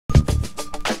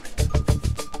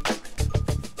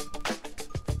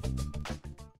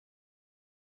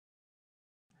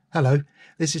Hello,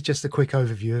 this is just a quick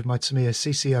overview of my Tamiya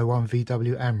CC-01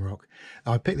 VW Amarok.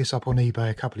 I picked this up on eBay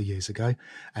a couple of years ago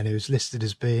and it was listed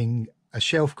as being a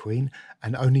shelf queen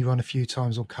and only run a few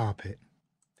times on carpet.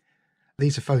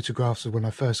 These are photographs of when I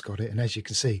first got it, and as you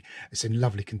can see it's in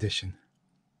lovely condition.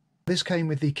 This came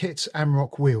with the kit's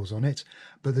Amarok wheels on it,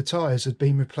 but the tyres had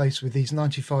been replaced with these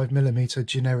 95mm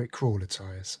generic crawler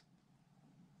tyres.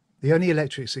 The only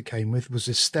electrics it came with was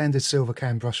this standard silver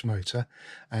cam brush motor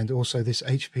and also this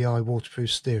HPI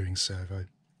waterproof steering servo.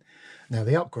 Now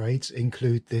the upgrades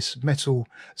include this metal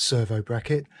servo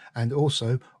bracket, and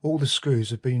also all the screws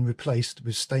have been replaced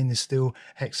with stainless steel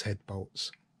hex head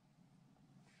bolts.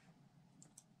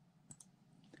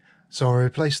 So I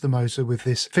replaced the motor with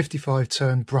this 55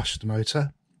 turn brushed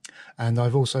motor, and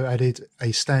I've also added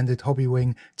a standard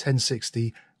Hobbywing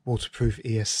 1060 waterproof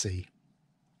ESC.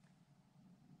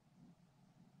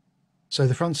 So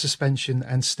the front suspension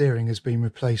and steering has been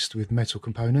replaced with metal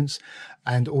components,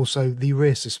 and also the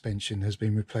rear suspension has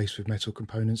been replaced with metal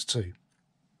components too.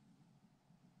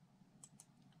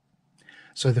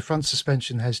 So the front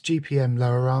suspension has GPM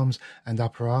lower arms and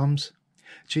upper arms,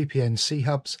 GPN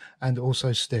C-hubs and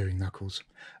also steering knuckles,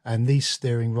 and these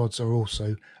steering rods are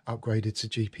also upgraded to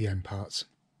GPM parts.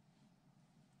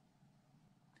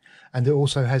 And it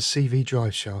also has CV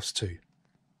drive shafts too.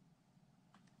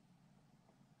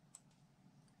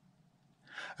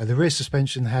 The rear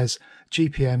suspension has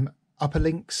GPM upper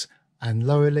links and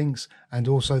lower links, and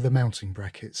also the mounting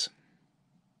brackets.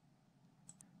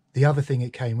 The other thing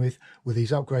it came with were these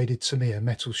upgraded Tamiya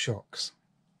metal shocks.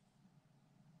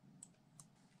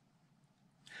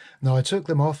 Now I took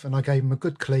them off and I gave them a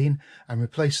good clean and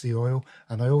replaced the oil,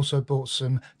 and I also bought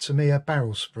some Tamiya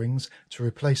barrel springs to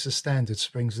replace the standard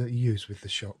springs that you use with the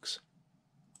shocks.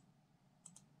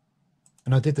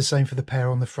 And I did the same for the pair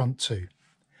on the front too.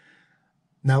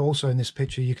 Now also in this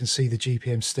picture you can see the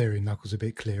GPM steering knuckles a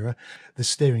bit clearer. The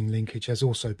steering linkage has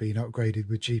also been upgraded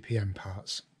with GPM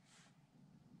parts.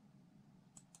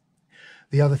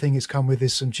 The other thing it's come with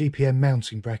is some GPM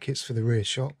mounting brackets for the rear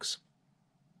shocks,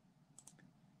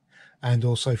 and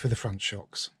also for the front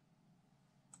shocks.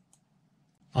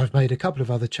 I've made a couple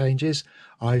of other changes.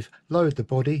 I've lowered the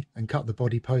body and cut the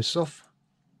body posts off,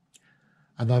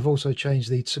 and I've also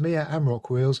changed the Tamiya Amarok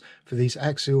wheels for these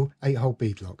axial 8-hole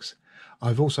beadlocks.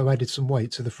 I've also added some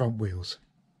weight to the front wheels.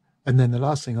 And then the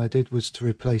last thing I did was to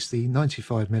replace the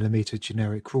 95mm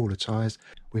generic crawler tyres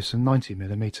with some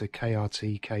 90mm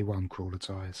KRT K1 crawler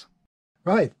tyres.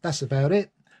 Right, that's about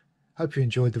it. Hope you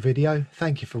enjoyed the video.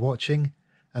 Thank you for watching,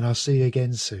 and I'll see you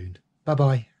again soon. Bye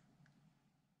bye.